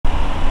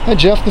Hi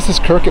Jeff, this is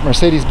Kirk at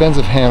Mercedes-Benz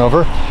of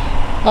Hanover.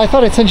 I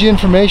thought I'd send you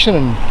information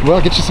and,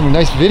 well, get you some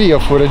nice video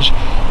footage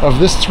of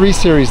this 3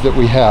 Series that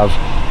we have.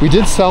 We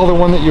did sell the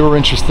one that you were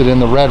interested in,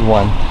 the red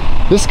one.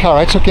 This car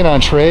I took in on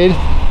trade.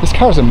 This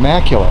car is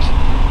immaculate.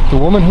 The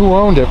woman who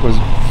owned it was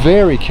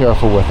very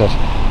careful with it.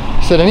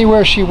 Said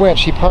anywhere she went,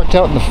 she parked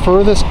out in the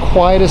furthest,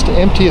 quietest,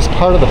 emptiest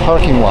part of the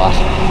parking lot.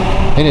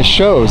 And it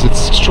shows. It's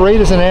straight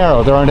as an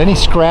arrow. There aren't any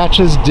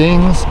scratches,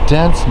 dings,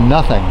 dents,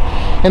 nothing.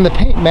 And the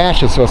paint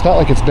matches, so it's not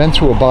like it's been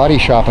through a body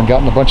shop and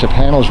gotten a bunch of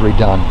panels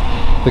redone.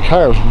 The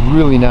car is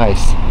really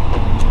nice.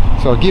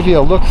 So I'll give you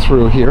a look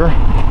through here.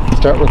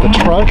 Start with the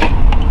trunk.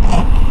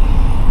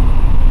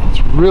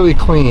 It's really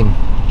clean.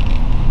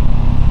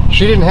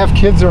 She didn't have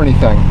kids or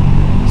anything,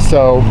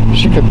 so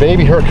she could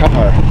baby her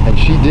car, and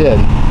she did.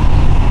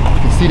 You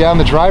can see down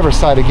the driver's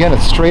side again,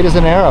 it's straight as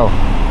an arrow.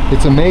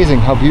 It's amazing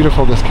how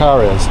beautiful this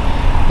car is.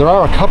 There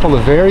are a couple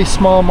of very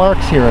small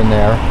marks here and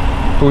there,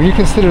 but when you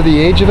consider the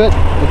age of it,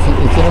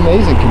 it's in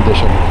amazing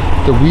condition.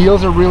 The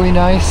wheels are really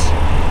nice.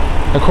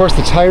 Of course,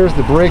 the tires,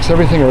 the brakes,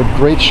 everything are in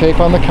great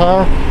shape on the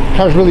car. The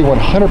car is really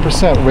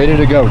 100% ready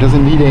to go,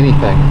 doesn't need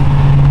anything.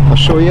 I'll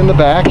show you in the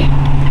back. You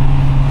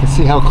can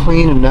see how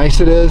clean and nice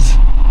it is.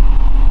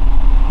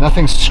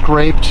 Nothing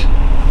scraped.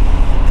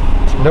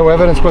 No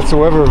evidence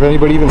whatsoever of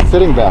anybody even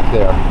sitting back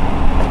there.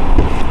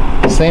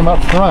 Same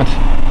up front.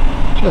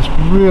 Just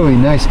really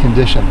nice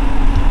condition.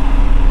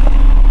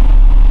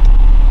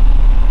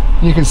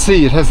 You can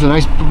see it has the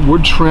nice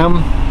wood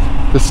trim,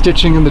 the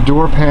stitching in the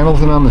door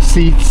panels and on the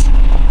seats,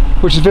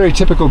 which is very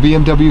typical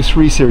BMW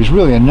 3 Series.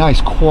 Really a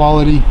nice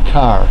quality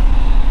car.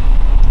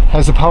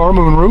 Has a power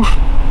moonroof.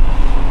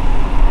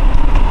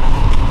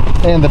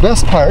 And the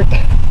best part,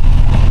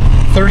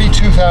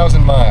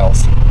 32,000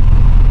 miles.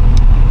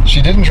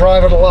 She didn't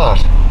drive it a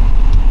lot,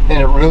 and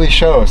it really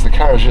shows. The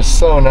car is just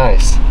so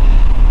nice.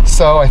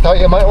 So I thought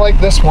you might like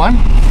this one,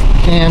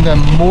 and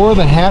I'm more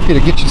than happy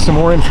to get you some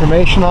more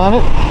information on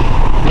it.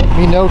 Let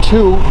me know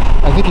too.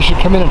 I think you should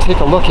come in and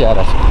take a look at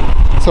it.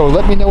 So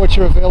let me know what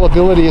your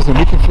availability is, and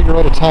we can figure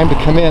out a time to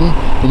come in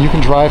and you can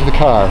drive the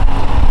car.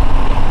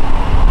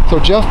 So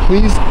Jeff,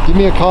 please give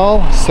me a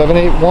call,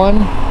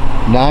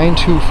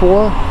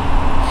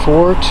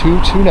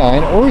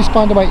 781-924-4229, or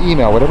respond to my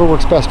email, whatever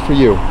works best for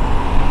you.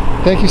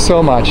 Thank you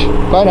so much.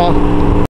 Bye now.